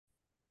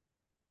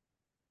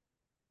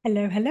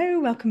Hello,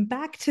 hello. Welcome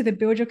back to the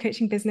Build Your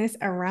Coaching Business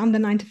Around the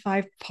 9 to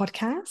 5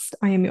 podcast.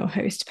 I am your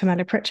host,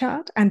 Pamela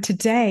Pritchard. And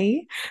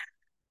today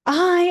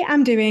I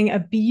am doing a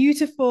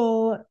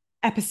beautiful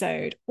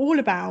episode all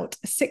about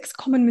 6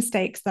 common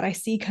mistakes that I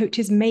see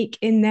coaches make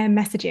in their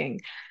messaging.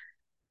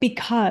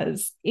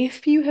 Because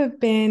if you have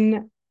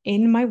been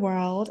in my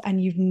world and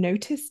you've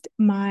noticed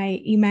my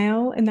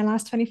email in the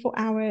last 24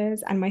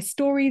 hours and my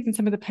stories and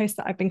some of the posts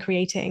that I've been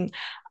creating,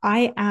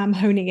 I am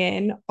honing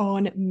in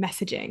on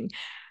messaging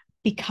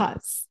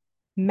because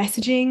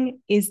messaging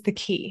is the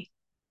key.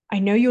 I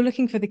know you're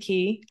looking for the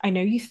key. I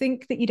know you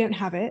think that you don't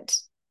have it.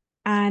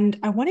 And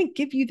I want to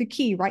give you the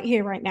key right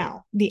here, right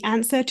now, the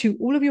answer to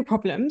all of your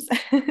problems,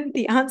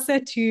 the answer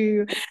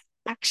to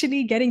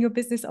actually getting your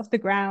business off the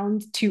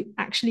ground, to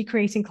actually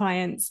creating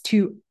clients,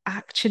 to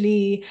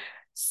actually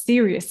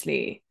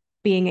seriously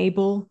being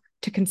able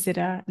to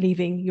consider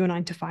leaving your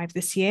 9 to 5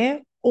 this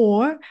year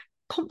or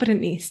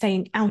confidently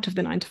staying out of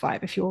the 9 to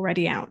 5 if you're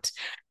already out.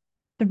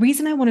 The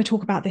reason I want to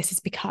talk about this is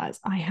because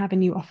I have a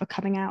new offer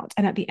coming out.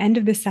 And at the end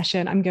of this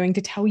session, I'm going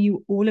to tell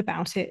you all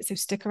about it. So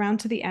stick around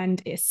to the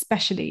end,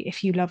 especially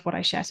if you love what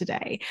I share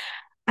today.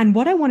 And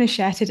what I want to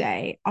share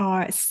today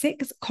are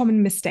 6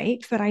 common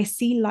mistakes that I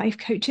see life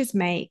coaches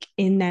make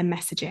in their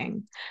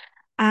messaging.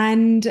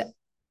 And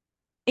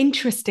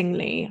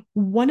interestingly,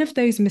 one of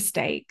those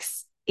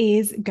mistakes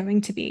is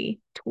going to be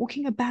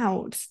talking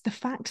about the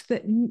fact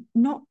that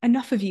not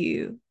enough of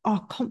you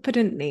are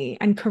confidently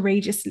and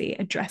courageously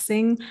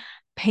addressing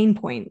pain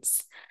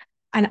points.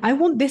 And I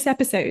want this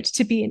episode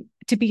to be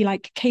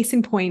like case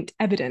in point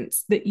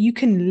evidence that you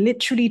can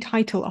literally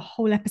title a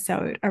whole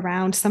episode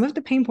around some of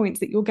the pain points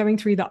that you're going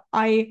through that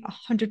I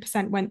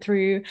 100% went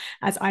through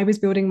as I was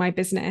building my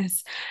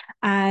business,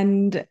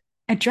 and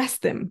address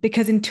them.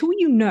 Because until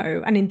you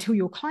know, and until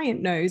your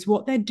client knows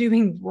what they're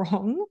doing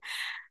wrong,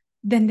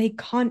 then they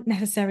can't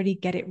necessarily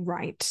get it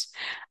right.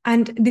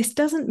 And this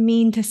doesn't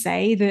mean to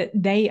say that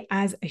they,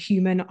 as a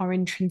human, are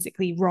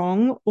intrinsically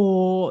wrong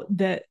or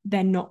that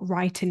they're not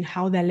right in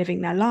how they're living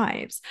their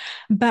lives.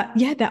 But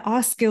yeah, there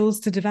are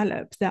skills to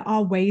develop. There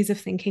are ways of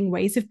thinking,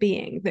 ways of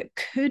being that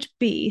could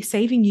be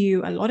saving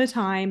you a lot of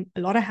time, a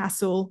lot of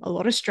hassle, a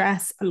lot of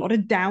stress, a lot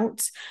of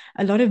doubt,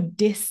 a lot of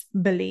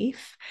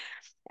disbelief,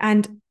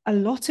 and a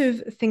lot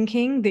of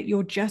thinking that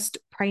you're just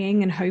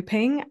praying and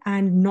hoping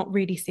and not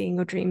really seeing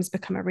your dreams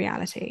become a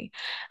reality.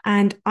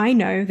 And I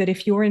know that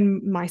if you're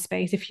in my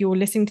space, if you're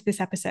listening to this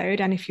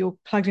episode, and if you're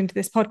plugged into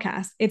this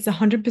podcast, it's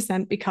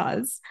 100%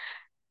 because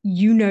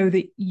you know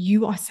that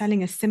you are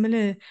selling a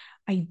similar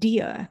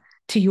idea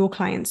to your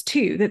clients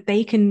too, that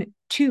they can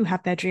too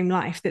have their dream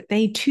life, that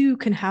they too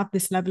can have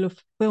this level of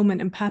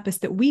fulfillment and purpose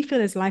that we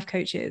feel as life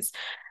coaches,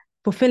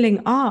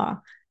 fulfilling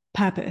our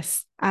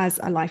purpose as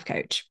a life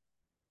coach.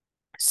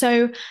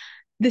 So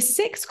the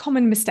 6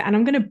 common mistakes, and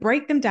I'm going to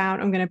break them down.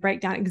 I'm going to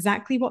break down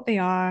exactly what they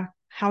are,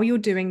 how you're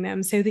doing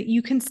them, so that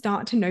you can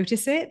start to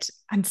notice it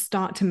and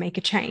start to make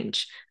a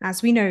change.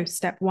 As we know,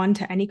 step 1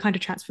 to any kind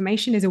of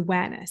transformation is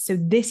awareness. So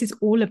this is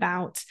all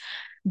about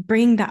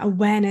bringing that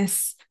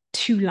awareness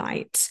to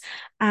light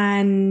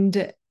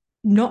and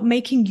not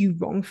making you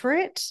wrong for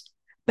it,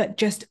 but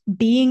just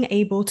being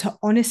able to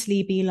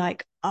honestly be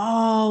like,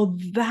 oh,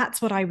 that's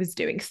what I was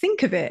doing.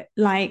 Think of it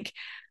like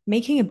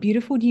making a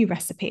beautiful new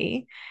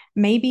recipe.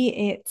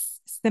 Maybe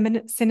it's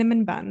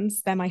cinnamon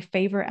buns. They're my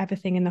favorite ever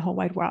thing in the whole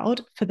wide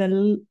world.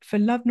 For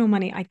love nor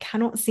money, I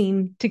cannot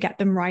seem to get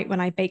them right when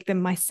I bake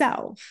them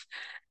myself.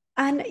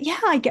 And yeah,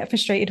 I get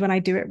frustrated when I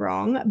do it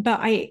wrong,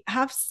 but I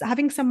have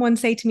having someone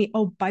say to me,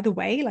 "Oh, by the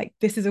way, like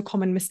this is a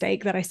common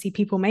mistake that I see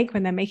people make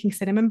when they're making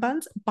cinnamon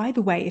buns. By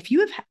the way, if you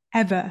have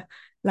ever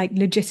like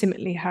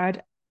legitimately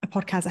heard a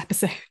podcast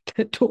episode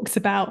that talks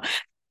about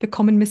the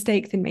common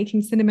mistakes in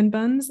making cinnamon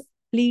buns,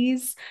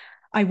 please,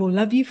 I will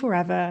love you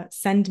forever.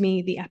 Send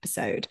me the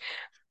episode."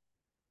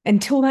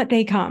 Until that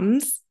day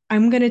comes,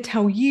 I'm going to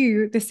tell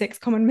you the 6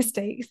 common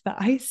mistakes that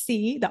I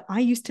see, that I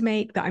used to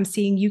make, that I'm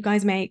seeing you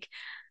guys make,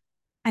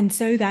 and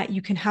so that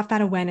you can have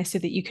that awareness so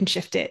that you can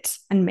shift it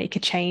and make a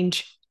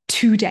change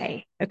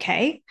today.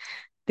 Okay.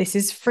 This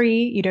is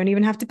free. You don't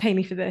even have to pay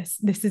me for this.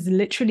 This is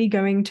literally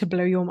going to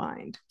blow your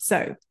mind.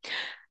 So,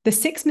 the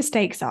 6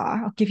 mistakes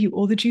are, I'll give you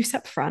all the juice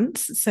up front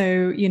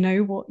so you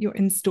know what you're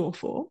in store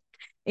for.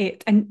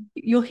 And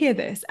you'll hear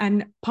this,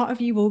 and part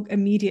of you will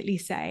immediately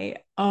say,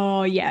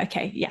 oh, yeah,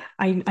 okay, yeah,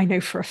 I know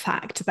for a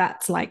fact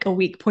that's like a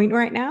weak point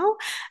right now.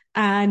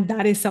 And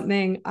that is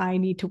something I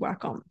need to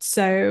work on.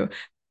 So,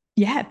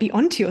 yeah, be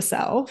onto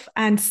yourself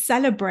and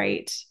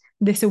celebrate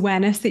this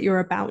awareness that you're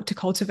about to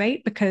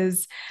cultivate,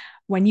 because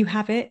when you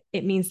have it,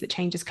 it means that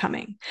change is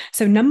coming.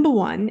 So, number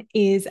 1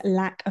 is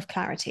lack of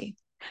clarity.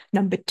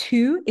 Number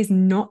 2 is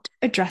not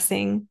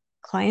addressing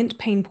client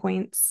pain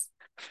points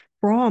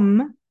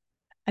from,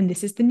 and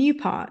this is the new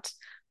part,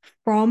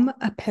 from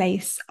a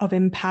place of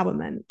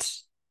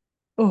empowerment.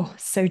 Oh,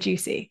 so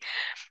juicy.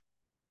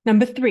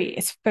 Number 3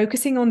 is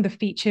focusing on the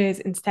features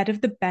instead of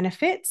the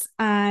benefits.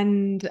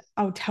 And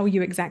I'll tell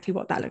you exactly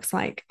what that looks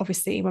like,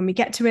 obviously, when we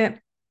get to it.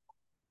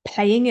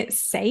 Playing it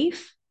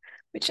safe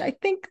which I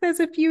think there's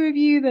a few of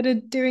you that are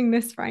doing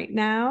this right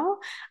now.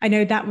 I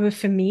know that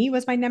for me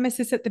was my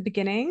nemesis at the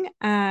beginning,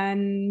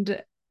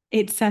 and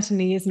it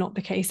certainly is not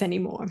the case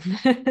anymore.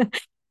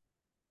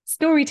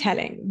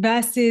 Storytelling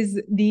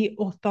versus the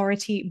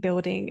authority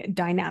building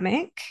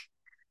dynamic.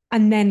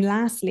 And then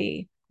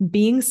lastly,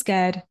 being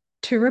scared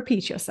to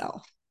repeat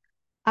yourself.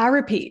 I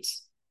repeat,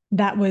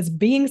 that was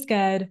being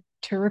scared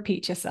to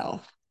repeat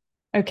yourself.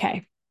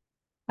 Okay,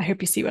 I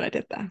hope you see what I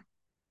did there.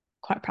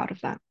 Quite proud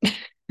of that.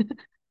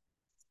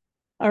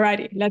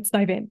 Alrighty, let's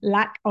dive in.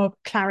 Lack of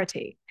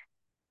clarity.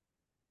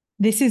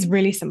 This is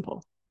really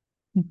simple.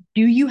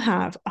 Do you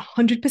have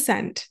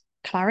 100%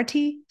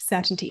 clarity,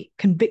 certainty,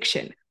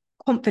 conviction,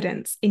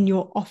 confidence in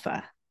your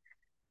offer?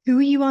 Who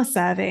you are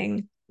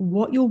serving,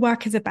 what your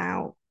work is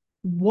about,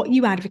 what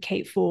you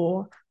advocate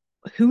for,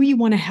 who you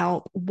want to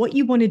help, what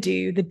you want to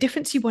do, the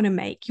difference you want to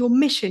make, your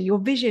mission, your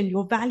vision,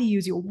 your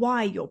values, your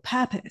why, your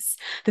purpose,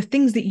 the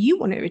things that you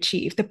want to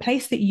achieve, the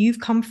place that you've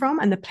come from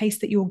and the place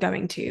that you're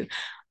going to.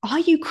 Are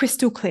you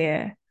crystal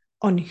clear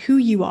on who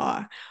you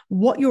are,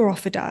 what your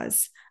offer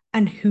does,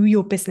 and who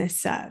your business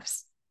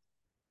serves?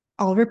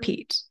 I'll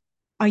repeat.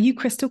 Are you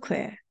crystal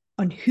clear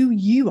on who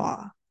you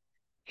are,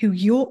 who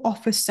your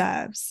offer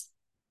serves,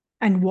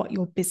 and what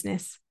your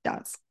business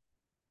does?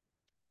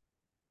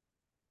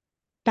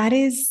 That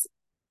is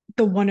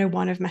the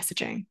 101 of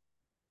messaging.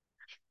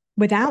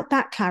 Without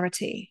that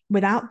clarity,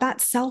 without that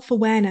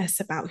self-awareness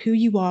about who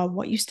you are,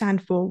 what you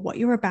stand for, what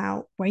you're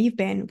about, where you've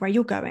been, where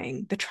you're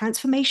going, the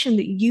transformation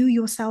that you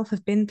yourself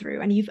have been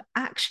through, and you've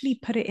actually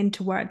put it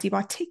into words, you've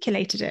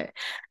articulated it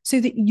so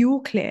that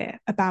you're clear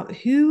about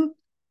who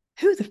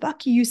the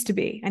fuck you used to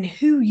be and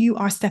who you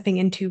are stepping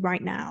into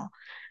right now,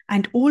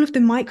 and all of the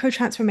micro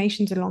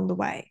transformations along the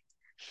way.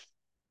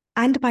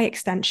 And by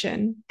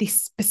extension, the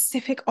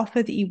specific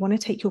offer that you want to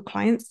take your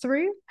clients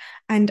through.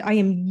 And I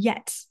am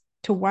yet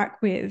to work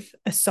with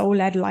a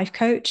soul-led life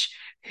coach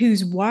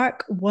whose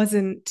work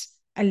wasn't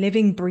a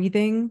living,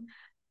 breathing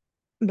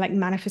like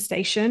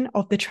manifestation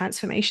of the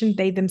transformation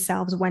they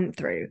themselves went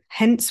through.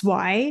 Hence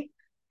why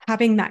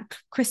having that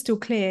crystal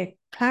clear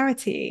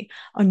clarity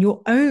on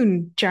your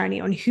own journey,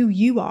 on who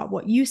you are,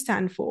 what you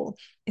stand for,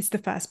 is the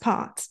first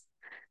part.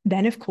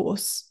 Then, of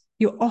course,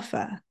 your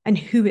offer and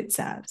who it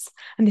serves.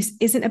 And this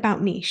isn't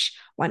about niche.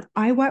 When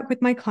I work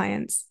with my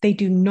clients, they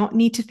do not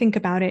need to think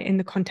about it in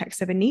the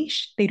context of a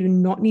niche. They do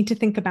not need to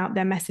think about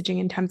their messaging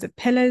in terms of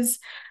pillars.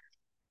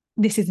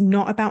 This is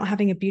not about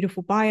having a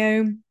beautiful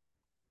bio.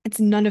 It's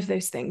none of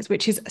those things,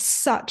 which is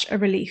such a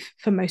relief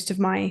for most of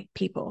my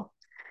people.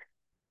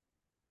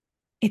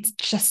 It's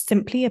just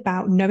simply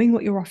about knowing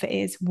what your offer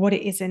is, what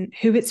it isn't,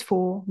 who it's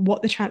for,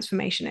 what the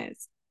transformation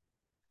is.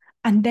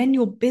 And then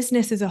your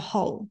business as a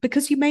whole,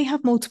 because you may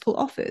have multiple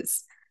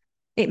offers.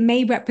 It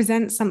may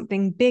represent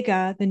something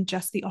bigger than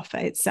just the offer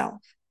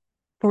itself.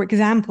 For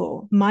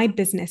example, my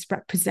business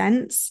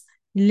represents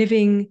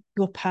living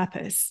your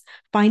purpose,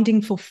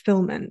 finding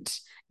fulfillment,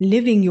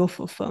 living your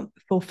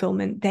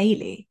fulfillment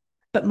daily.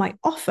 But my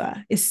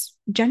offer is,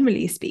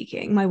 generally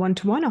speaking, my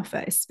one-to-one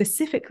offer is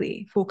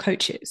specifically for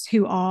coaches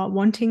who are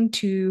wanting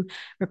to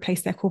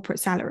replace their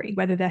corporate salary,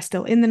 whether they're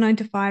still in the 9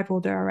 to 5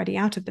 or they're already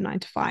out of the 9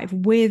 to 5,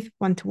 with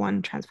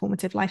one-to-one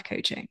transformative life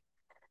coaching.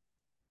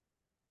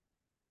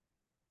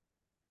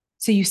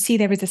 So you see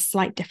there is a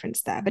slight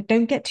difference there, but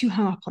don't get too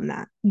hung up on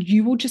that.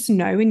 You will just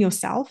know in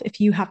yourself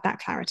if you have that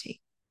clarity.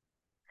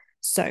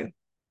 So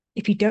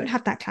if you don't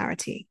have that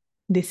clarity,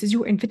 this is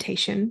your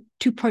invitation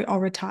to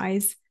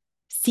prioritize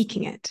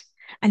seeking it.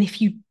 And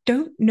if you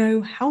don't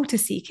know how to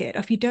seek it, or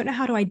if you don't know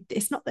how to,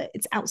 it's not that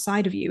it's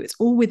outside of you, it's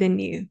all within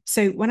you.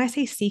 So when I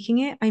say seeking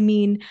it, I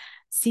mean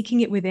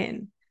seeking it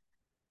within,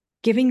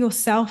 giving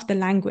yourself the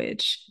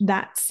language,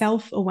 that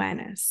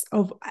self-awareness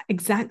of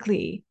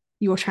exactly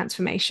your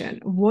transformation,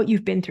 what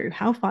you've been through,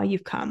 how far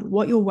you've come,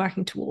 what you're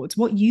working towards,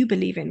 what you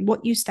believe in,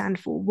 what you stand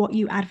for, what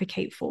you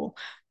advocate for.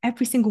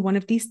 Every single one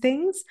of these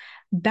things,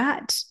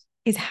 that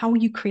is how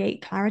you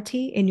create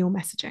clarity in your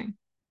messaging.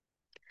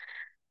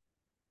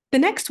 The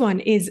next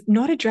one is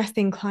not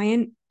addressing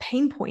client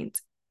pain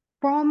points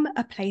from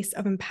a place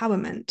of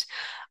empowerment.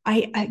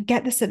 I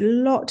get this a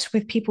lot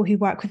with people who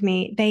work with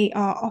me. They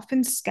are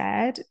often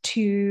scared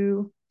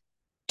to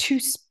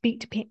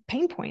speak to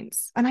pain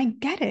points. And I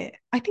get it.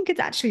 I think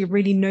it's actually a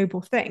really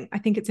noble thing. I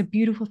think it's a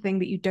beautiful thing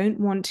that you don't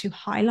want to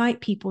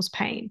highlight people's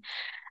pain.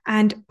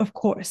 And of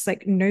course,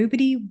 like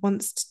nobody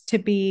wants to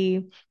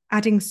be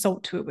adding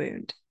salt to a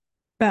wound.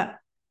 But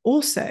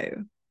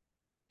also,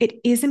 it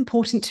is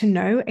important to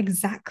know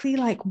exactly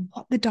like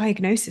what the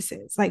diagnosis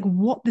is, like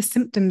what the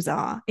symptoms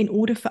are, in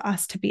order for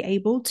us to be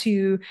able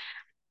to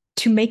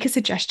make a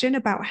suggestion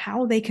about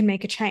how they can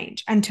make a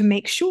change, and to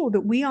make sure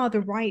that we are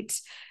the right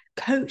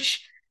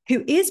coach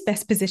who is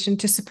best positioned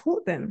to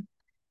support them.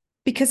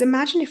 Because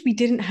imagine if we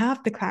didn't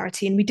have the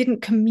clarity and we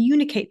didn't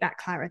communicate that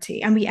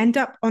clarity, and we end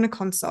up on a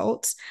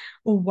consult,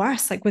 or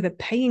worse, like with a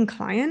paying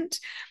client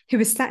who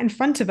is sat in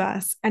front of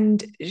us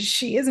and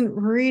she isn't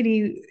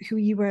really who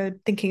you were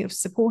thinking of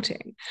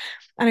supporting.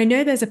 And I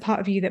know there's a part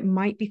of you that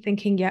might be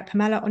thinking, yeah,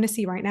 Pamela,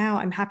 honestly, right now,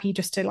 I'm happy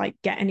just to like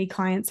get any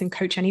clients and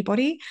coach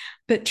anybody.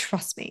 But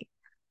trust me,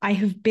 I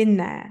have been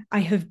there.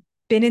 I have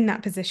been in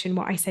that position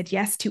where I said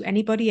yes to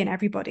anybody and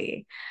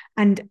everybody.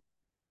 And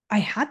I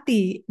had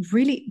the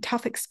really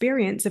tough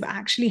experience of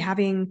actually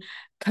having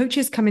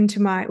coaches come into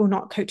my, or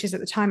not coaches at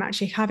the time,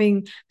 actually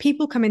having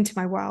people come into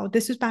my world.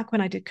 This was back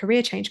when I did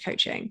career change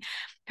coaching.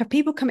 Have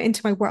people come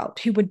into my world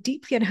who were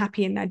deeply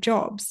unhappy in their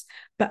jobs,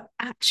 but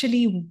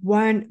actually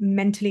weren't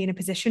mentally in a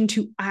position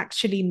to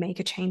actually make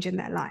a change in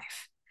their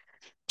life.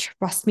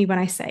 Trust me when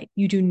I say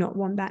you do not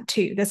want that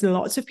too. There's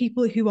lots of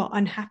people who are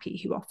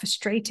unhappy, who are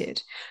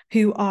frustrated,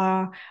 who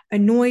are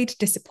annoyed,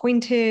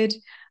 disappointed,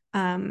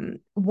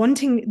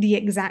 wanting the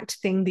exact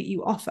thing that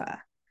you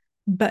offer.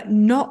 But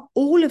not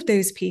all of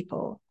those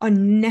people are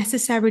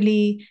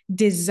necessarily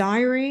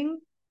desiring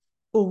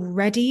or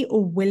ready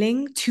or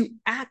willing to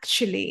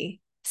actually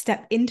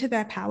step into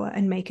their power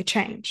and make a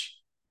change.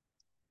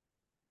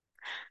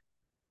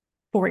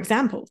 For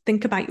example,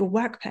 think about your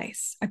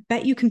workplace. I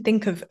bet you can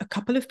think of a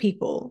couple of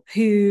people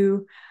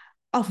who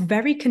are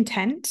very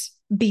content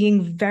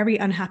being very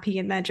unhappy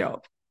in their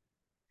job.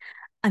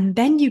 And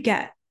then you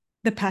get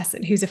the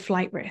person who's a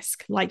flight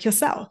risk, like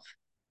yourself.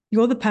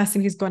 You're the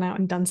person who's gone out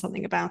and done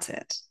something about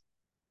it.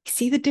 You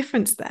see the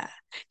difference there?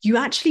 You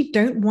actually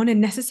don't want to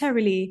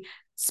necessarily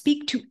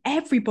speak to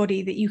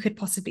everybody that you could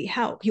possibly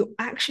help. You're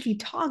actually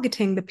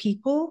targeting the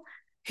people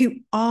who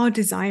are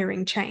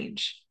desiring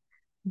change.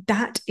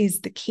 That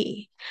is the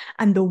key.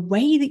 And the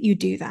way that you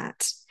do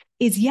that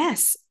is,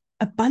 yes,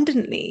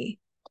 abundantly,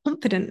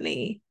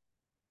 confidently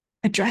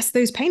address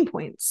those pain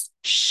points.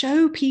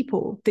 Show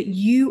people that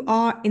you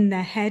are in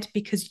their head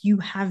because you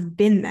have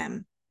been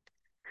them.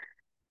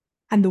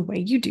 And the way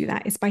you do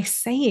that is by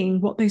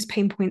saying what those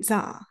pain points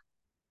are.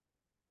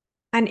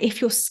 And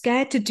if you're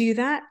scared to do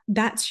that,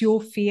 that's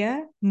your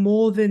fear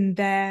more than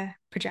their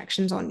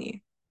projections on you.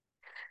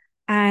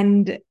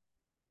 And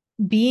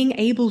being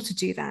able to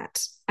do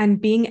that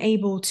and being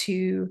able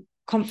to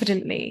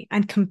confidently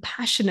and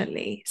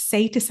compassionately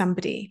say to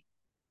somebody,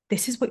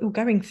 this is what you're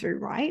going through,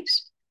 right?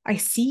 I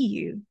see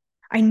you.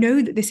 I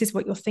know that this is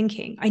what you're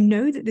thinking. I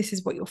know that this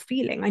is what you're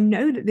feeling. I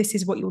know that this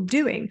is what you're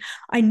doing.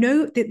 I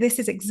know that this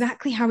is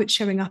exactly how it's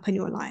showing up in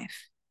your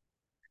life.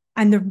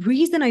 And the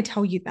reason I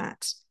tell you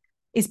that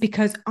is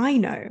because I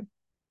know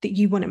that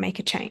you want to make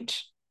a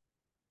change.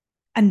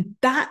 And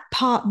that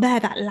part there,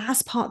 that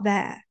last part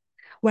there,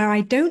 where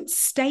I don't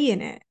stay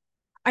in it,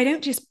 I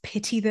don't just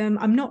pity them.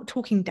 I'm not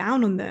talking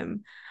down on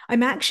them.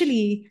 I'm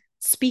actually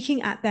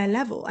speaking at their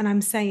level and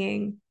I'm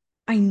saying,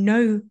 I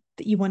know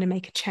that you want to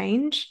make a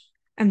change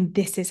and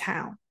this is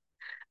how.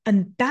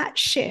 And that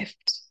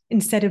shift,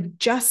 instead of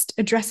just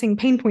addressing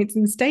pain points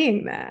and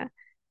staying there,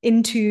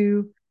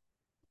 into,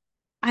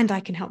 and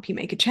I can help you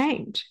make a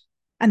change.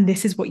 And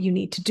this is what you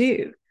need to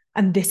do.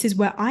 And this is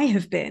where I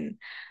have been.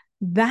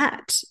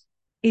 That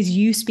is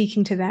you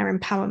speaking to their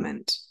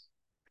empowerment.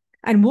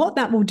 And what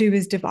that will do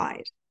is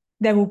divide.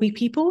 There will be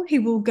people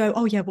who will go,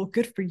 oh, yeah, well,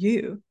 good for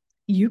you.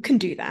 You can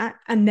do that.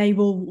 And they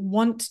will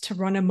want to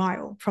run a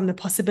mile from the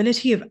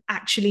possibility of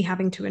actually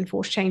having to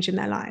enforce change in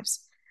their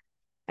lives.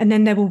 And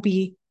then there will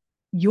be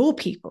your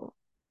people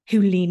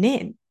who lean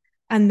in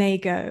and they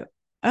go,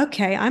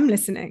 okay, I'm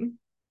listening.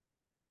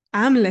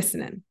 I'm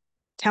listening.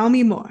 Tell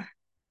me more.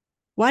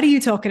 What are you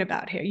talking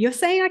about here? You're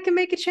saying I can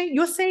make a change.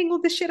 You're saying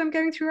all this shit I'm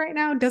going through right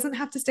now doesn't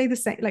have to stay the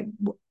same. Like,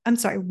 I'm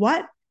sorry,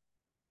 what?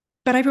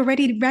 But I've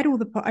already read all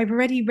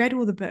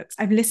the books.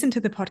 I've listened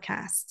to the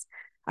podcasts.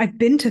 I've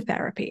been to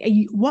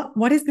therapy.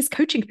 What is this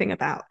coaching thing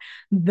about?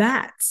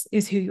 That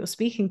is who you're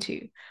speaking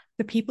to.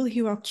 The people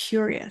who are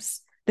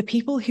curious, the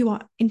people who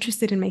are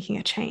interested in making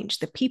a change,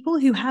 the people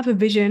who have a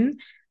vision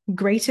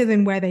greater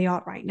than where they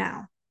are right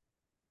now.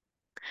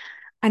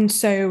 And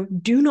so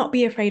do not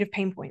be afraid of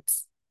pain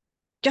points.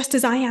 Just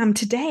as I am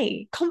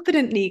today,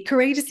 confidently,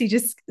 courageously,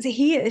 just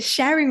here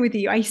sharing with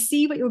you. I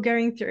see what you're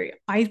going through.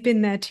 I've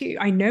been there too.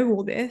 I know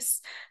all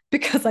this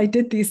because I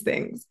did these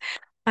things.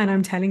 And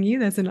I'm telling you,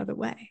 there's another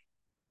way.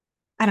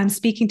 And I'm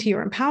speaking to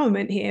your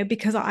empowerment here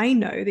because I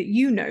know that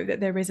you know that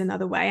there is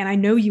another way. And I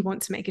know you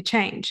want to make a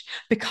change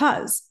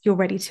because you're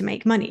ready to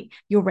make money.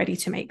 You're ready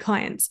to make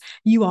clients.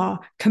 You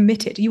are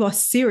committed. You are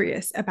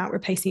serious about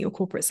replacing your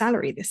corporate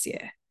salary this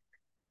year.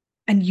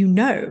 And you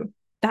know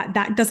that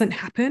that doesn't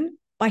happen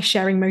by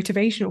sharing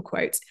motivational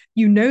quotes.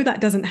 You know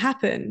that doesn't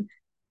happen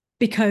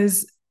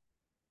because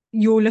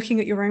you're looking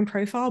at your own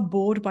profile,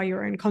 bored by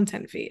your own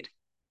content feed.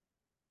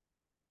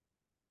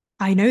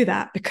 I know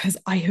that because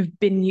I have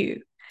been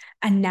you.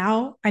 And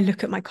now I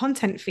look at my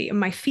content feed and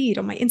my feed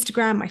on my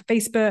Instagram, my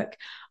Facebook.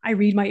 I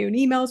read my own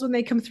emails when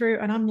they come through,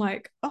 and I'm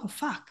like, oh,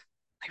 fuck,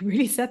 I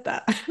really said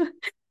that.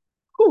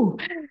 Ooh,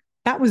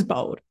 that was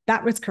bold.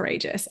 That was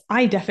courageous.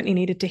 I definitely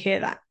needed to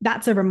hear that.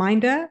 That's a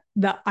reminder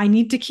that I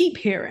need to keep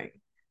hearing.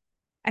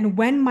 And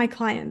when my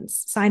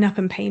clients sign up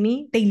and pay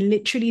me, they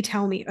literally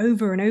tell me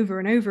over and over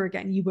and over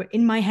again, you were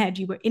in my head,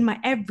 you were in my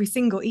every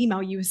single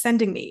email you were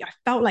sending me. I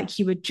felt like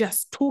you were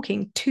just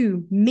talking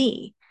to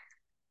me.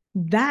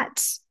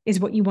 That is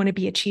what you want to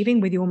be achieving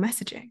with your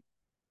messaging.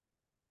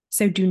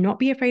 So do not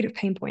be afraid of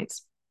pain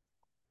points.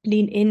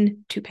 Lean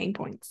into pain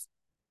points.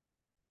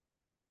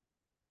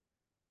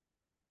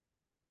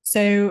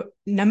 So,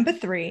 number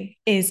 3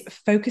 is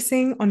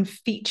focusing on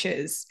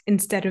features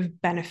instead of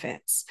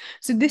benefits.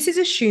 So, this is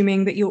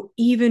assuming that you're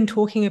even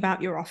talking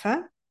about your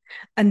offer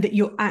and that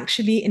you're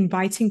actually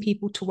inviting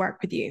people to work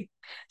with you.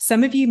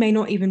 Some of you may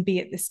not even be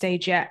at this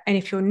stage yet. And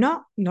if you're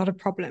not a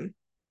problem.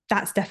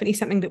 That's definitely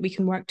something that we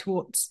can work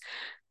towards.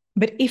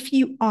 But if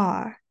you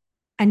are,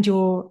 and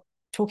you're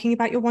talking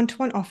about your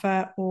one-to-one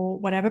offer or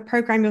whatever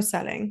program you're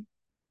selling,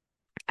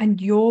 and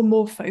you're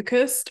more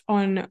focused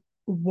on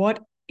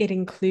what it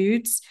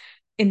includes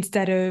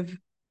instead of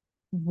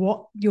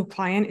what your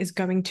client is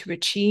going to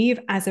achieve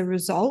as a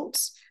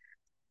result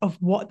of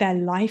what their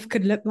life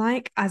could look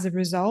like, as a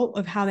result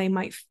of how they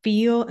might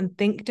feel and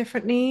think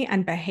differently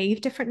and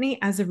behave differently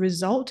as a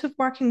result of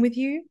working with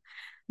you,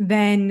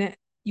 then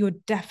you're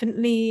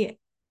definitely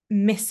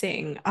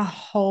missing a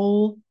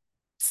whole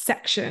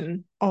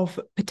section of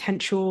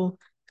potential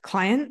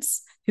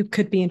clients who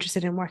could be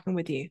interested in working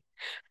with you.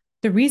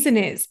 The reason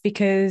is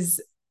because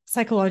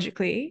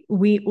psychologically,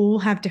 we all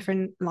have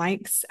different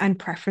likes and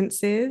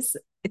preferences.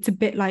 It's a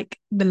bit like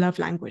the love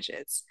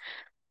languages.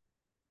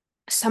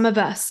 Some of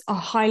us are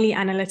highly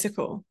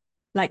analytical,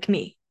 like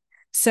me.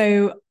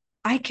 So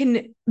I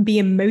can be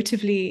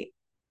emotionally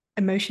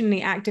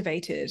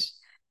activated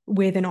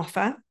with an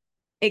offer.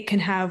 It can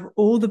have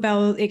all the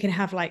bells, it can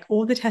have like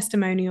all the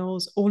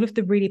testimonials, all of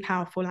the really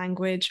powerful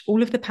language,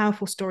 all of the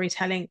powerful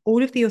storytelling,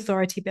 all of the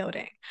authority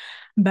building.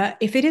 But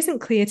if it isn't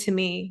clear to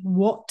me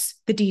what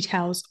the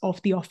details of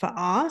the offer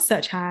are,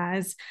 such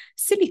as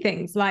silly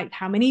things like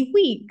how many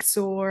weeks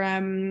or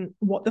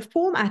what the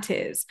format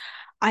is,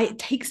 it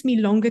takes me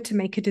longer to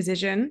make a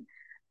decision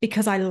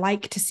because I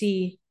like to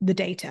see the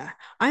data.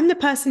 I'm the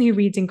person who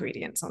reads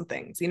ingredients on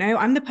things,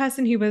 I'm the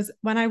person who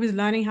when I was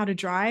learning how to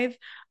drive,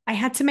 I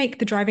had to make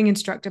the driving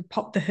instructor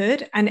pop the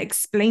hood and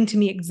explain to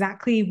me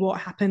exactly what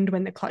happened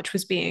when the clutch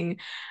was being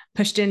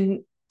pushed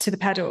in to the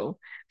pedal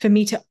for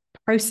me to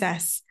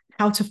process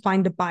how to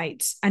find the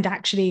bite and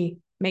actually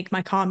make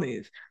my car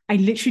move. I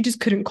literally just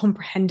couldn't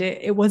comprehend it.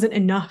 It wasn't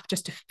enough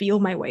just to feel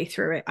my way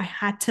through it. I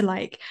had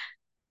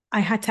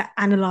to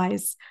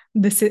analyze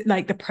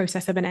the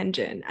process of an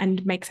engine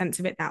and make sense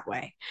of it that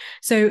way.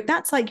 So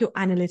that's like your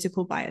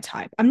analytical buyer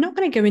type. I'm not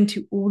going to go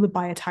into all the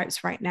buyer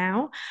types right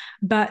now,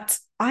 but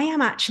I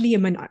am actually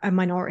a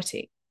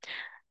minority.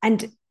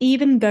 And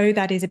even though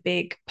that is a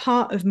big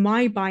part of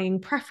my buying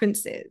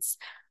preferences,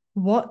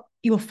 what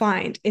you'll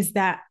find is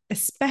that,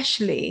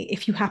 especially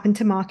if you happen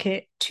to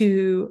market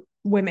to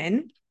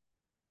women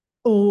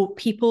or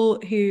people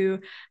who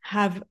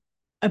have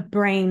a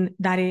brain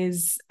that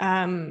is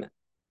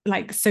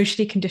like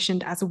socially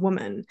conditioned as a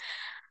woman,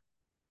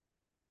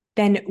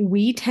 then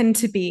we tend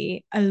to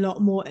be a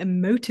lot more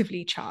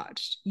emotively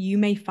charged. You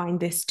may find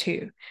this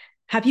too.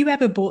 Have you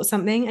ever bought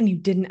something and you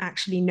didn't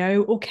actually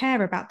know or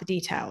care about the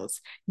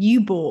details?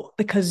 You bought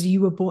because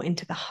you were bought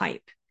into the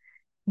hype.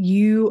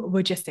 You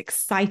were just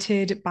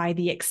excited by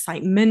the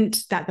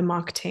excitement that the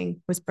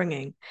marketing was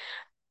bringing.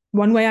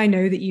 One way I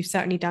know that you've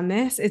certainly done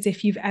this is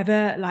if you've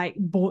ever like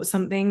bought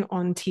something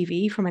on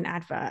TV from an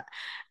advert,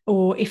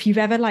 or if you've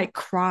ever like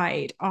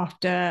cried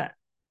after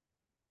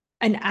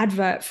an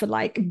advert for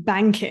like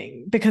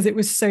banking because it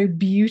was so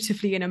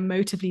beautifully and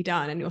emotively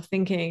done, and you're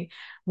thinking,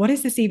 what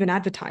is this even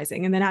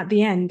advertising? And then at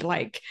the end,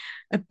 like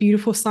a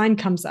beautiful sign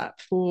comes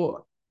up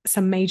for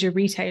some major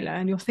retailer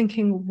and you're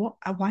thinking,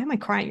 why am I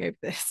crying over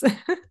this?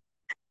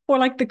 Or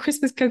like the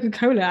Christmas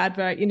Coca-Cola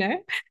advert,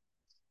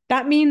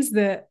 that means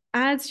that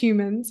as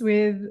humans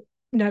with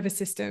nervous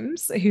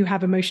systems who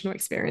have emotional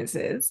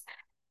experiences,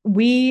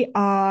 we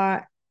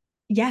are,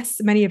 yes,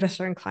 many of us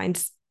are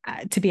inclined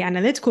to be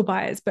analytical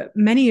buyers, but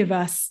many of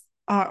us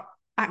are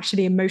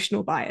actually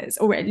emotional buyers,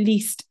 or at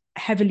least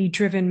heavily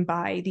driven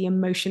by the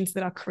emotions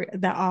that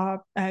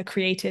are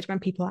created when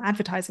people are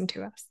advertising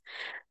to us.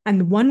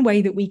 And one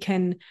way that we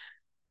can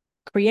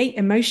create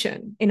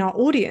emotion in our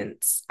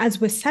audience as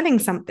we're selling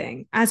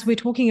something, as we're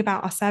talking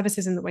about our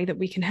services and the way that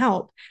we can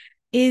help,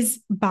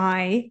 is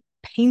by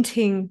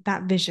painting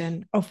that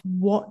vision of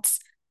what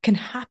can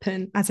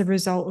happen as a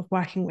result of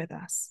working with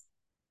us.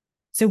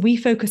 So we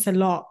focus a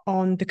lot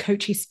on the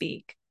coachy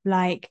speak,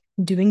 like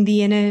doing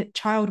the inner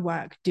child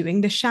work, doing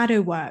the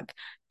shadow work,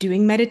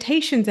 doing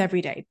meditations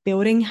every day,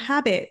 building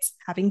habits,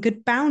 having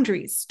good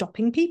boundaries,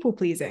 stopping people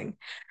pleasing.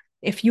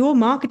 If your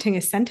marketing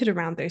is centered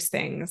around those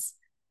things,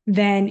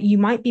 then you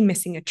might be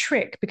missing a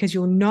trick because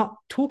you're not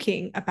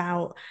talking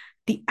about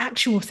the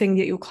actual thing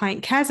that your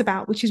client cares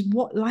about, which is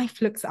what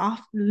life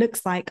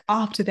looks like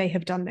after they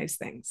have done those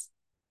things.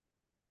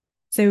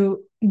 So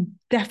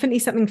definitely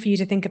something for you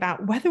to think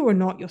about, whether or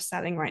not you're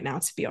selling right now,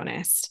 to be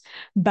honest.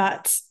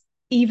 But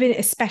even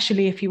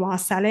especially if you are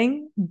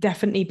selling,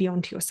 definitely be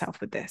onto yourself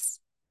with this.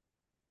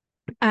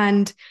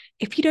 And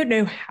if you don't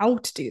know how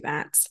to do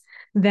that,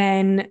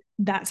 then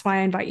that's why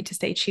I invite you to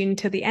stay tuned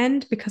to the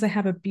end, because I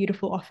have a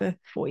beautiful offer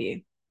for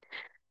you.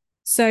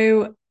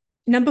 So,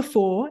 number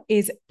 4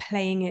 is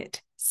playing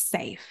it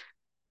safe.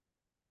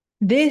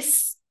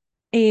 This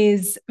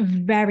is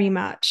very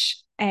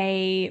much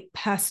a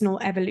personal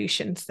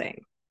evolution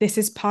thing. This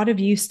is part of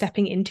you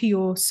stepping into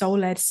your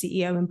soul-led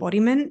CEO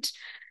embodiment.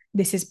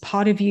 This is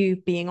part of you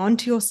being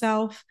onto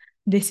yourself.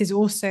 This is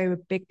also a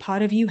big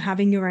part of you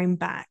having your own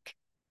back.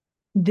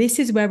 This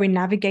is where we're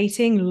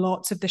navigating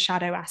lots of the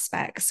shadow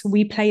aspects.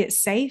 We play it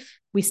safe.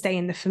 We stay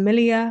in the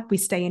familiar. We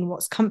stay in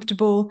what's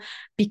comfortable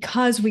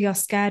because we are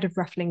scared of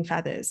ruffling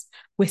feathers.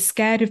 We're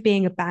scared of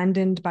being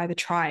abandoned by the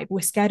tribe.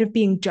 We're scared of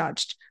being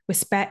judged.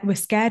 We're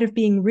scared of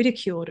being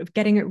ridiculed, of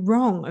getting it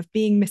wrong, of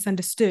being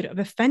misunderstood, of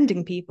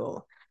offending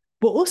people.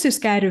 We're also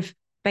scared of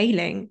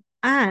failing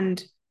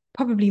and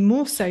probably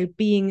more so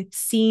being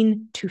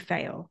seen to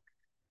fail.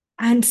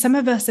 And some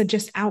of us are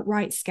just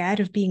outright scared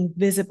of being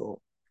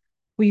visible.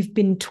 We've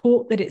been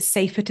taught that it's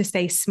safer to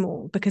stay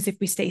small because if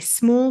we stay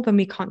small, then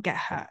we can't get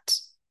hurt.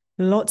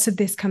 Lots of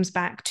this comes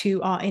back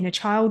to our inner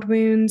child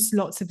wounds.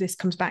 Lots of this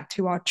comes back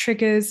to our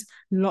triggers.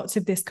 Lots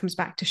of this comes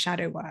back to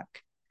shadow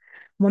work.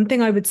 One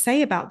thing I would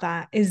say about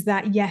that is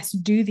that, yes,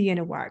 do the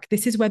inner work.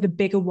 This is where the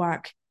bigger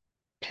work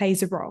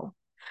plays a role.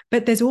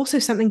 But there's also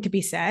something to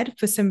be said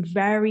for some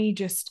very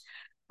just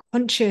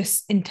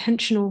conscious,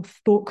 intentional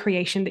thought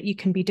creation that you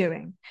can be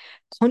doing,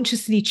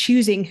 consciously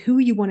choosing who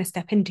you want to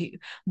step into,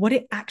 what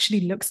it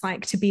actually looks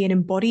like to be an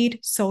embodied,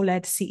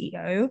 soul-led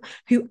CEO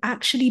who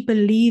actually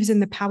believes in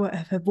the power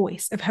of her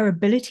voice, of her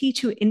ability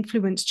to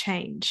influence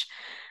change,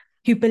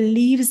 who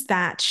believes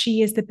that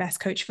she is the best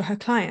coach for her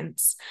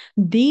clients.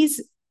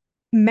 These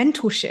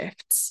mental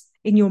shifts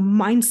in your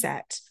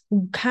mindset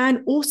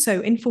can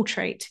also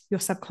infiltrate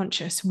your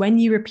subconscious when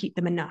you repeat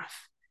them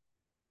enough.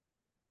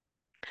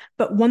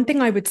 But one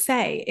thing I would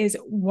say is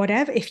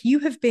whatever, if you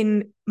have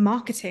been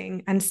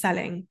marketing and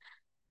selling,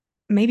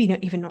 maybe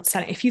not even not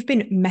selling, if you've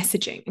been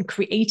messaging and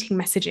creating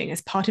messaging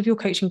as part of your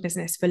coaching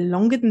business for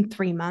longer than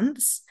 3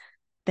 months,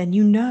 then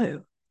you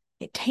know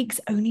it takes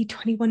only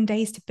 21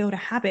 days to build a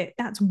habit.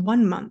 That's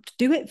 1 month.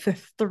 Do it for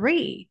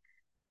 3.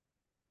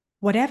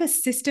 Whatever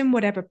system,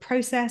 whatever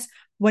process,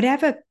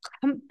 whatever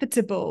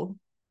comfortable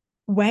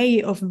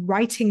way of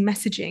writing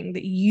messaging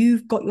that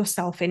you've got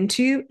yourself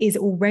into is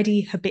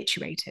already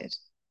habituated.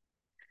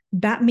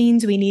 That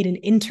means we need an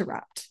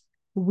interrupt.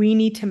 We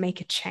need to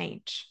make a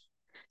change.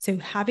 So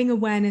having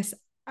awareness,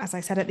 as I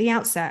said at the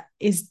outset,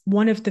 is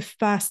one of the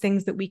first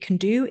things that we can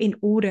do in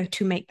order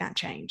to make that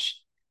change.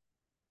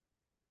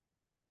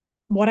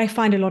 What I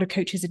find a lot of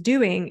coaches are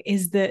doing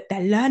is that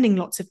they're learning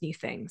lots of new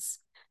things.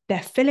 They're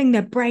filling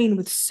their brain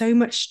with so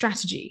much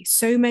strategy,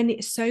 so many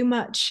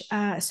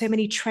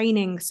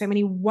trainings, so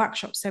many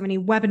workshops, so many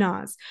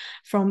webinars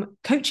from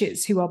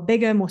coaches who are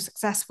bigger, more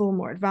successful,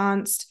 more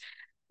advanced,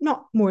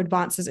 not more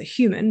advanced as a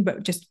human,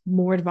 but just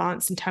more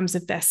advanced in terms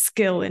of their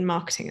skill in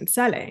marketing and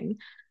selling.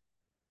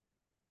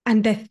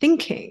 And they're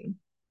thinking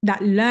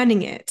that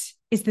learning it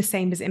is the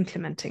same as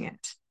implementing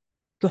it.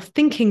 You're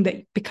thinking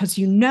that because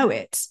you know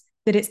it,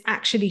 that it's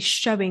actually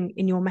showing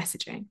in your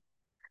messaging.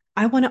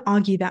 I want to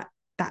argue that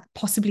that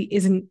possibly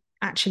isn't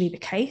actually the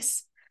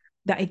case.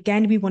 That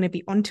again, we want to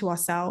be onto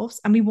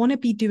ourselves and we want to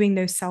be doing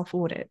those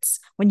self-audits.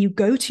 When you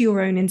go to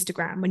your own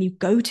Instagram, when you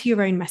go to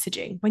your own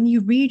messaging, when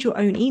you read your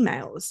own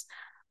emails,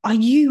 are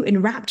you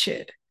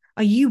enraptured?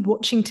 Are you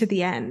watching to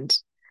the end?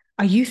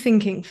 Are you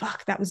thinking,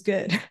 fuck, that was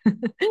good?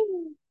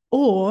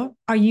 Or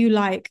are you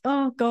like,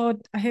 oh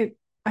God, I hope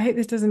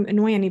this doesn't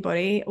annoy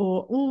anybody,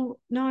 or oh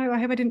no, I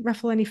hope I didn't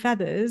ruffle any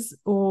feathers,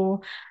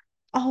 or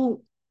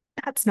oh,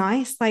 that's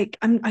nice. Like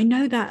I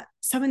know that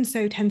so and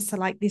so tends to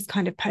like these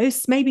kind of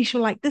posts. Maybe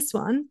she'll like this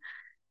one.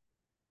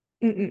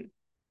 Mm-mm.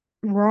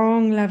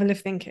 Wrong level of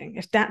thinking.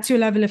 If that's your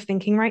level of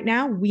thinking right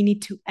now, we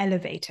need to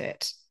elevate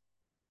it.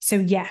 So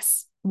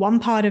yes, one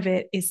part of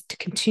it is to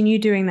continue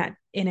doing that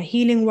inner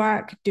healing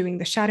work, doing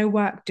the shadow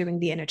work, doing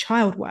the inner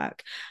child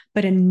work.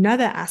 But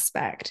another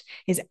aspect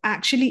is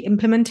actually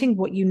implementing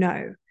what you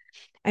know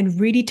and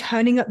really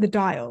turning up the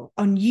dial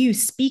on you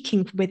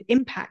speaking with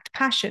impact,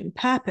 passion,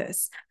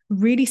 purpose,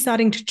 really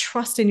starting to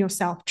trust in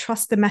yourself,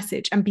 trust the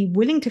message, and be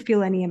willing to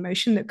feel any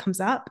emotion that comes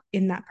up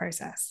in that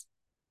process.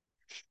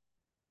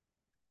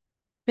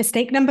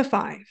 Mistake number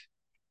 5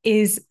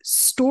 is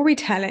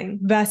storytelling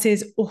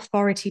versus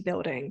authority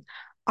building.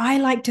 I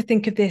like to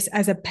think of this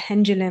as a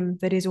pendulum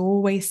that is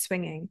always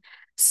swinging.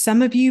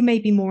 Some of you may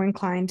be more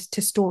inclined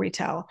to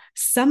storytell.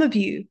 Some of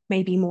you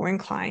may be more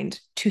inclined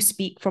to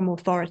speak from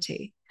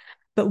authority.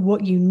 But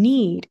what you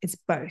need is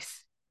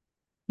both.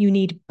 You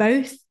need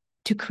both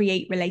to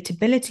create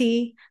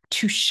relatability,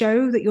 to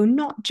show that you're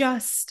not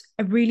just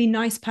a really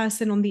nice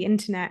person on the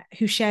internet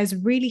who shares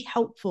really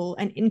helpful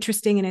and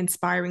interesting and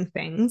inspiring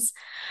things,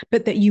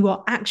 but that you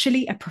are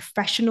actually a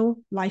professional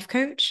life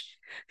coach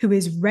who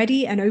is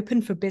ready and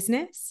open for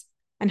business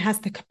and has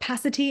the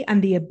capacity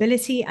and the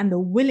ability and the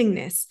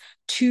willingness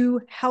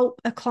to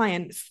help a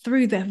client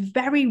through their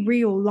very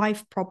real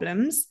life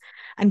problems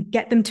and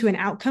get them to an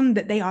outcome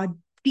that they are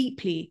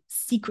deeply,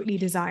 secretly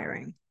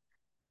desiring.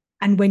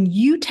 And when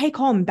you take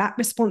on that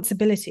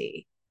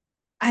responsibility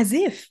as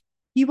if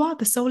you are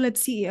the sole-led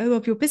CEO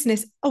of your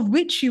business, of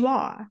which you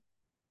are,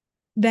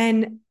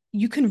 then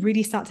you can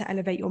really start to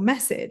elevate your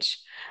message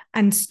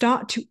and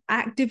start to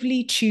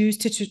actively choose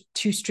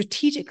to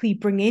strategically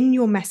bring in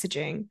your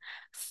messaging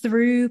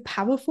through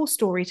powerful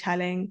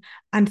storytelling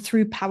and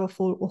through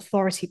powerful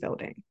authority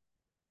building.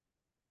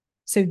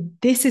 So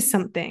this is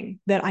something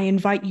that I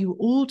invite you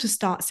all to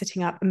start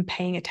sitting up and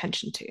paying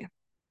attention to.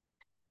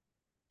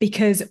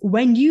 Because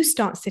when you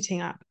start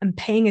sitting up and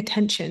paying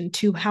attention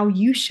to how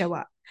you show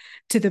up,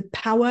 to the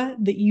power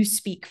that you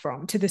speak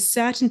from, to the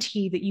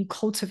certainty that you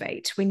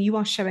cultivate when you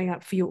are showing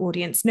up for your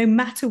audience, no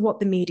matter what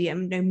the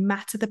medium, no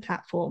matter the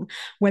platform,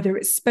 whether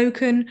it's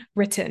spoken,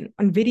 written,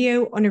 on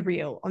video, on a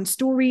reel, on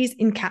stories,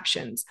 in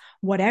captions,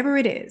 whatever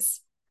it is,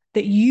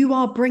 that you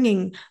are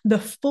bringing the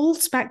full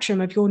spectrum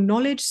of your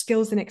knowledge,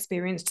 skills, and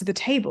experience to the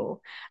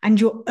table,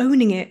 and you're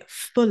owning it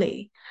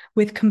fully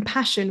with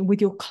compassion, with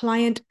your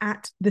client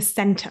at the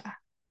center.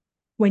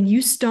 When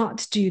you start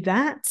to do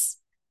that,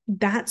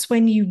 that's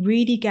when you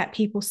really get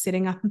people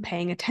sitting up and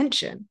paying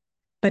attention.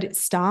 But it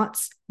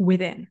starts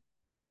within.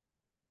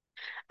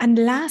 And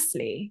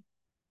lastly,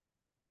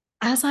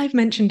 as I've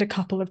mentioned a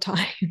couple of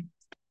times,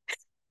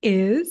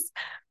 is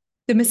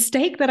the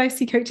mistake that I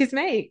see coaches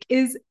make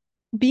is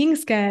being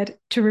scared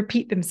to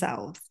repeat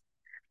themselves.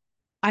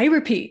 I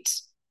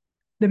repeat,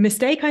 the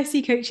mistake I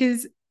see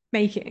coaches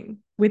making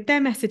with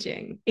their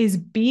messaging is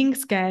being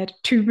scared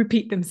to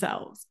repeat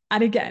themselves.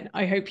 And again,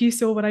 I hope you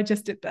saw what I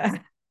just did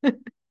there.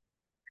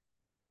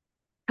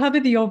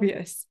 Cover the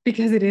obvious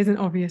because it isn't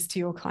obvious to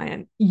your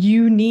client.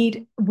 Everyone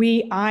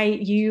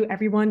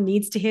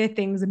needs to hear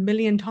things a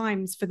million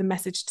times for the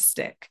message to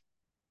stick.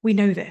 We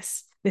know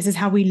this. This is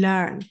how we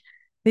learn.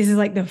 This is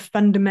like the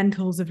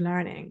fundamentals of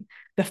learning,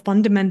 the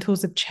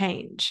fundamentals of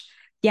change.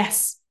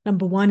 Yes,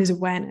 number one is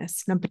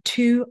awareness. Number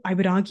two, I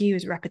would argue,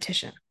 is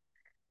repetition.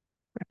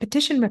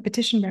 Repetition,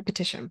 repetition,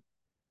 repetition.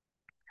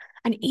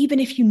 And even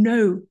if you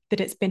know that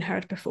it's been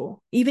heard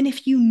before, even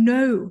if you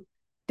know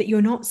that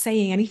you're not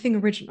saying anything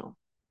original,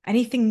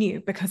 anything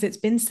new, because it's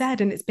been said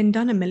and it's been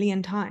done a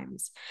million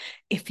times,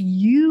 if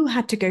you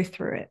had to go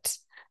through it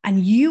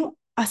and you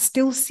are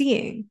still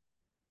seeing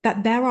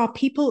that there are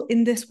people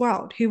in this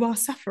world who are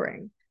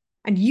suffering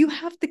and you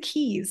have the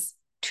keys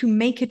to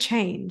make a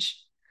change,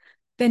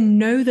 then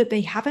know that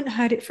they haven't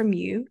heard it from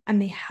you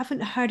and they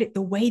haven't heard it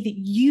the way that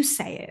you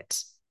say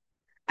it.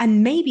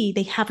 And maybe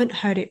they haven't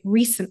heard it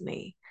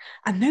recently.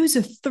 And those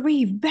are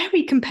three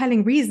very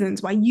compelling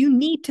reasons why you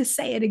need to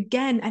say it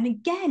again and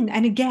again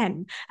and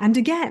again and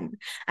again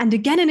and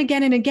again and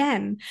again and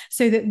again,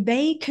 so that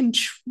they can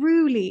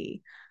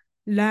truly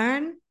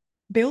learn,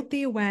 build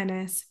the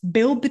awareness,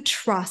 build the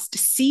trust,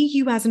 see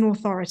you as an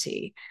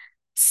authority,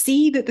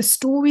 see that the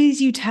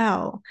stories you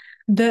tell,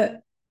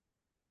 the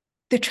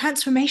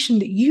transformation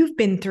that you've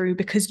been through,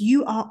 because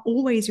you are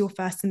always your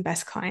first and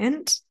best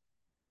client,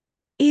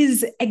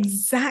 is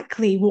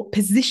exactly what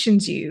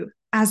positions you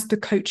as the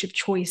coach of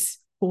choice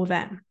for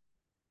them.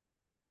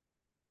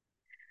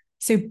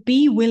 So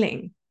be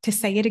willing to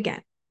say it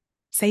again.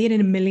 Say it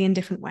in a million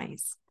different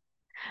ways.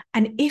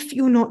 And if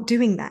you're not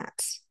doing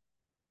that,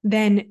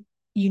 then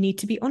you need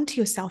to be onto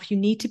yourself. You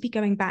need to be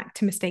going back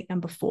to mistake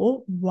number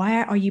 4.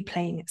 Why are you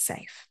playing it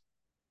safe?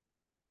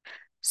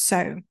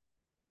 So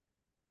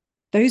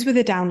those were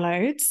the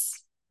downloads.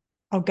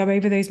 I'll go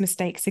over those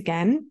mistakes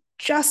again,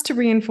 just to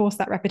reinforce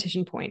that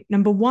repetition point.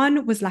 Number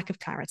 1 was lack of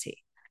clarity.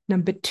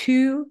 Number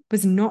 2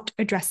 was not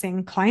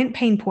addressing client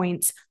pain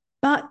points,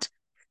 but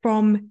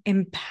from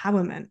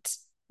empowerment,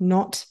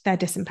 not their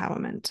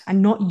disempowerment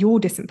and not your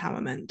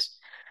disempowerment.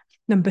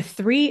 Number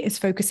 3 is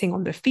focusing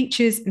on the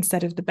features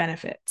instead of the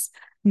benefits.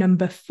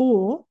 Number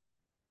 4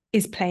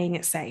 is playing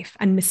it safe.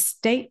 And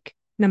mistake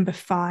number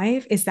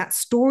 5 is that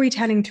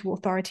storytelling to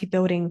authority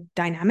building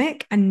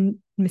dynamic. And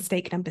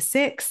mistake number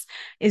 6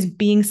 is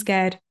being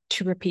scared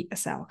to repeat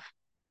yourself.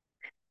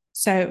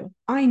 So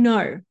I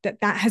know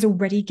that has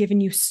already given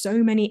you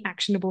so many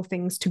actionable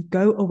things to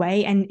go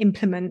away and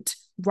implement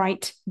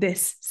right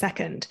this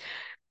second.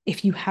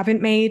 If you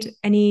haven't made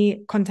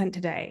any content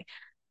today,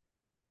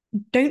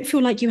 don't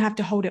feel like you have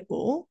to hold it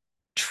all.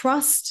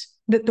 Trust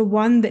that the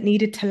one that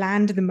needed to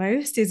land the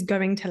most is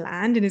going to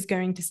land and is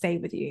going to stay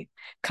with you.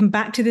 Come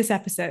back to this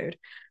episode.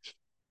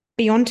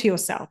 Be onto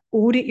yourself.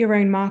 Audit your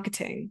own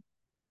marketing.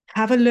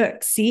 Have a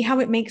look, see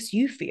how it makes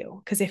you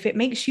feel. Because if it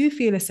makes you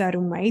feel a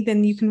certain way,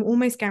 then you can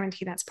almost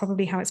guarantee that's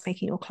probably how it's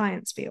making your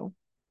clients feel.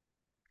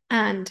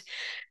 And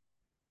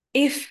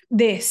if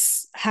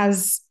this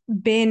has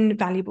been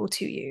valuable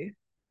to you,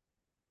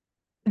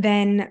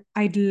 then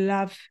I'd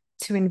love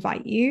to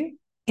invite you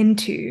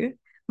into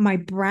my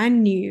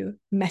brand new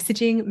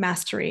Messaging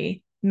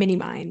Mastery Mini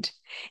Mind.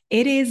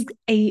 It is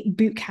a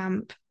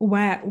bootcamp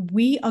where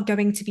we are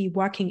going to be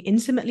working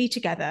intimately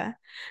together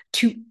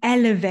to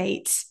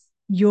elevate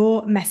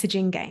your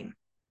messaging game.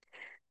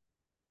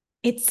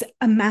 It's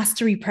a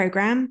mastery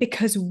program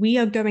because we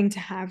are going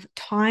to have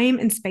time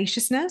and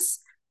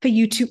spaciousness for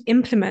you to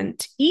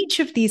implement each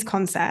of these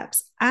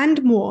concepts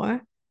and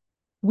more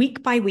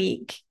week by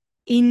week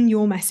in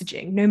your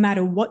messaging, no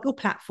matter what your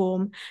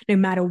platform, no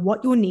matter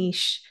what your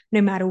niche,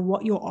 no matter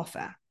what your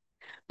offer.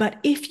 But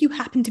if you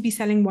happen to be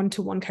selling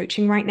one-to-one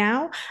coaching right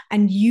now,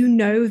 and you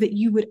know that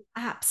you would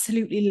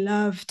absolutely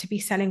love to be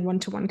selling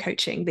one-to-one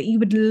coaching, that you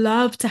would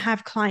love to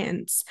have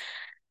clients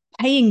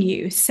paying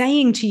you,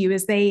 saying to you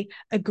as they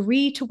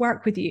agree to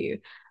work with you,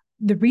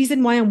 the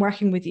reason why I'm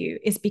working with you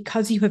is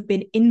because you have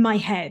been in my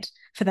head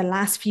for the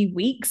last few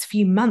weeks,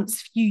 few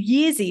months, few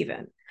years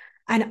even.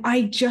 And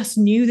I just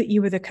knew that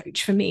you were the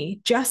coach for me,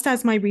 just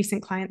as my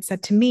recent client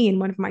said to me in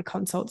one of my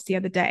consults the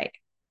other day,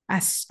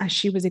 as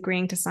she was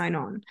agreeing to sign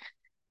on.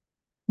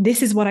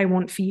 This is what I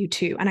want for you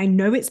too. And I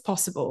know it's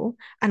possible.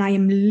 And I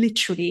am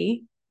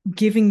literally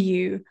giving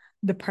you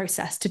the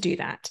process to do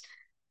that.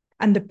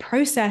 And the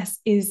process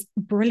is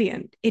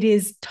brilliant. It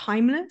is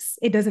timeless.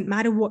 It doesn't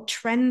matter what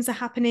trends are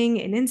happening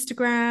in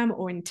Instagram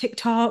or in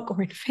TikTok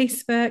or in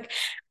Facebook.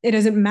 It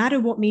doesn't matter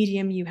what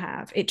medium you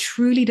have. It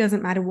truly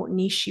doesn't matter what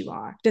niche you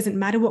are. It doesn't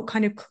matter what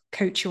kind of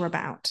coach you're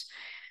about.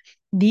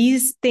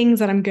 These things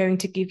that I'm going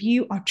to give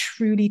you are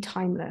truly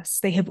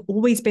timeless. They have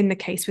always been the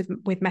case with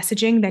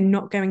messaging. They're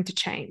not going to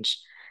change.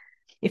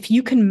 If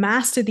you can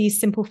master these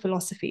simple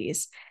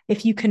philosophies,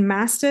 if you can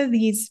master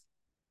these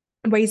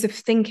ways of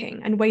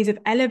thinking and ways of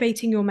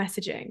elevating your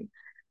messaging,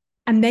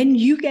 and then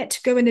you get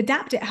to go and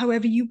adapt it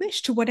however you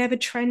wish to whatever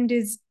trend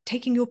is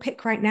taking your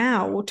pick right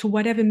now, or to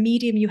whatever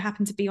medium you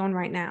happen to be on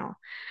right now.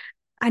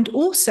 And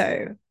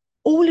also,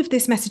 all of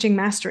this messaging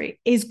mastery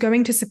is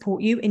going to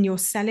support you in your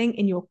selling,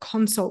 in your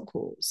consult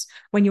calls,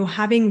 when you're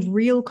having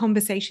real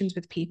conversations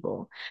with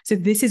people. So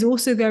this is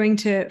also going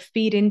to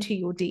feed into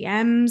your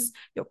DMs,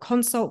 your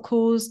consult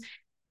calls,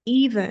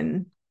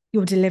 even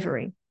your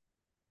delivery.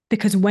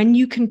 Because when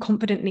you can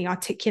confidently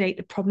articulate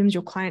the problems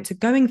your clients are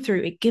going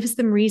through, it gives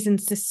them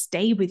reasons to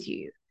stay with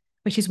you,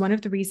 which is one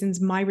of the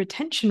reasons my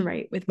retention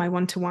rate with my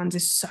one-to-ones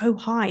is so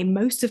high.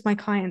 Most of my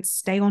clients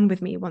stay on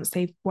with me once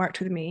they've worked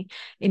with me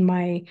in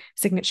my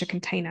signature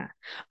container.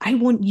 I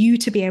want you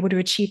to be able to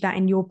achieve that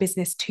in your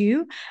business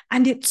too.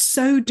 And it's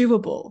so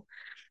doable.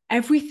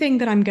 Everything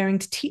that I'm going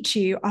to teach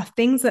you are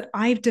things that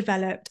I've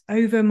developed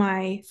over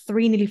my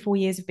nearly 4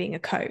 years of being a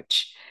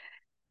coach.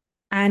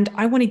 And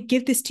I want to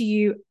give this to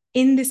you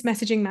in this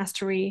messaging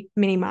mastery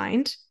mini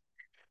mind.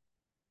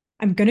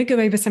 I'm going to go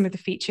over some of the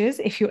features.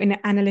 If you're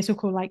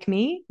analytical like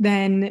me,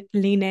 then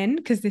lean in,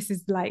 because this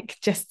is like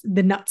just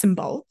the nuts and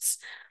bolts.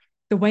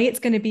 The way it's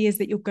going to be is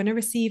that you're going to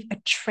receive a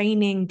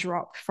training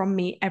drop from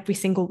me every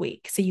single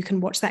week. So you can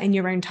watch that in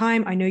your own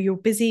time. I know you're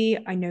busy.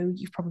 I know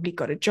you've probably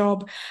got a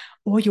job,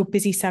 or you're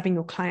busy serving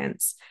your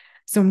clients.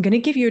 So I'm going to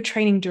give you a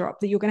training drop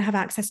that you're going to have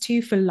access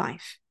to for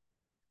life.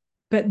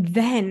 But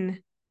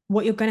then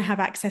what you're going to have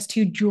access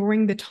to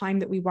during the time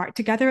that we work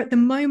together. At the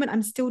moment,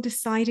 I'm still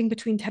deciding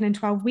between 10 and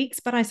 12 weeks,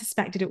 but I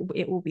suspect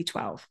it will be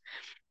 12.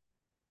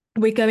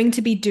 We're going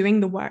to be doing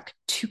the work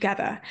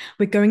together.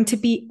 We're going to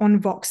be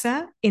on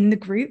Voxer in the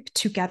group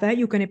together.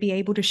 You're going to be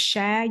able to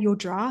share your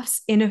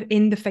drafts in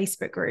the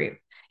Facebook group,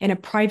 in a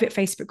private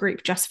Facebook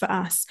group just for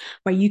us,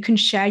 where you can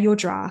share your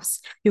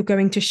drafts. You're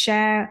going to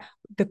share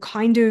the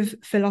kind of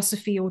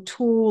philosophy or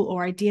tool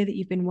or idea that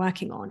you've been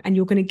working on, and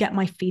you're going to get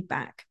my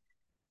feedback.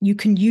 You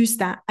can use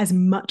that as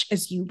much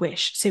as you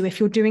wish. So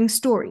if you're doing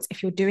stories,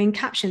 if you're doing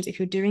captions, if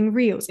you're doing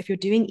reels, if you're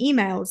doing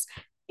emails,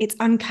 it's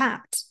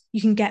uncapped. You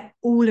can get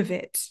all of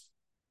it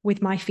with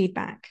my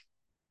feedback.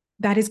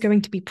 That is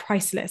going to be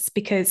priceless,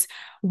 because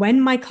when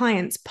my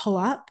clients pull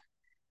up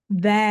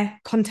their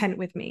content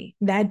with me,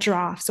 their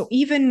drafts, or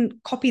even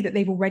copy that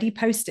they've already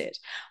posted,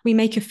 we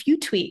make a few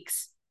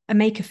tweaks and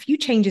make a few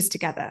changes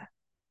together.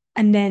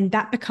 And then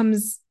that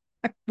becomes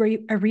a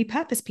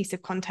repurposed piece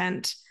of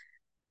content.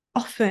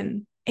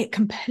 Often it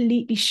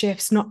completely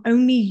shifts not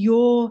only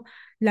your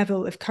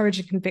level of courage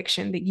and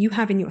conviction that you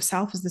have in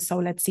yourself as the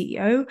soul-led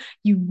CEO,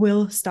 you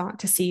will start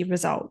to see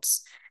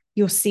results.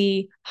 You'll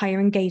see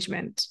higher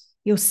engagement.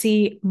 You'll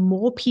see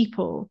more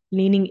people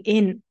leaning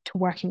in to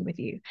working with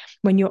you.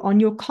 When you're on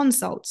your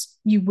consults,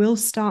 you will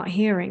start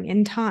hearing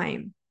in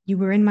time, you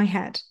were in my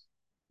head.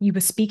 You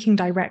were speaking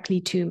directly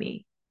to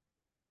me.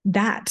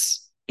 That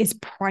is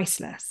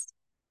priceless.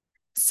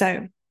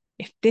 So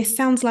if this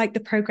sounds like the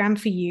program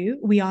for you,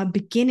 we are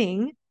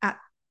beginning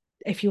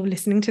if you're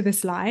listening to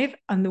this live,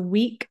 on the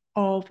week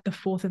of the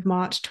 4th of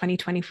March,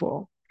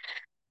 2024.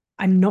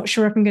 I'm not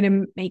sure if I'm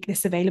going to make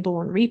this available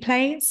on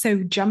replay,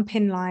 so jump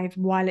in live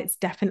while it's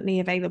definitely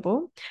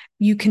available.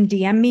 You can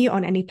DM me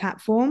on any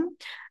platform.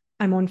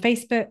 I'm on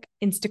Facebook,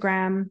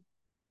 Instagram.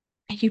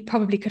 You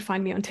probably could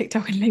find me on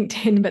TikTok and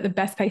LinkedIn, but the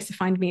best place to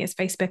find me is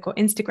Facebook or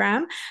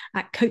Instagram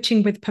at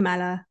Coaching with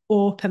Pamela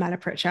or Pamela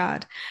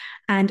Pritchard.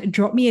 And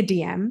drop me a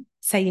DM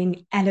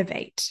saying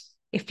elevate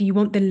if you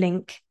want the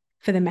link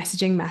for the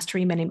Messaging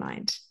Mastery Mini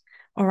Mind.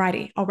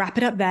 Alrighty, I'll wrap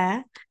it up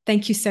there.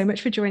 Thank you so much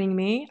for joining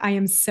me. I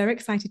am so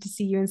excited to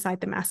see you inside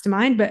the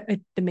mastermind,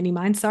 the mini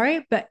mind,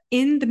 sorry. But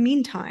in the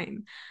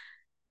meantime,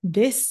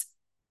 this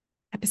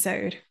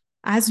episode,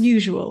 as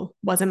usual,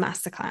 was a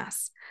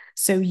masterclass.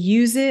 So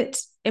use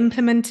it,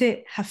 implement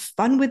it, have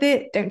fun with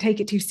it, don't take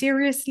it too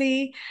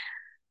seriously.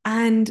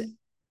 And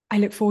I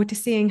look forward to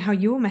seeing how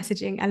your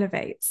messaging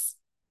elevates.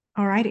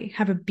 Alrighty,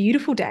 have a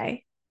beautiful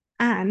day,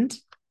 and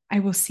I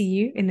will see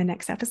you in the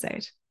next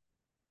episode.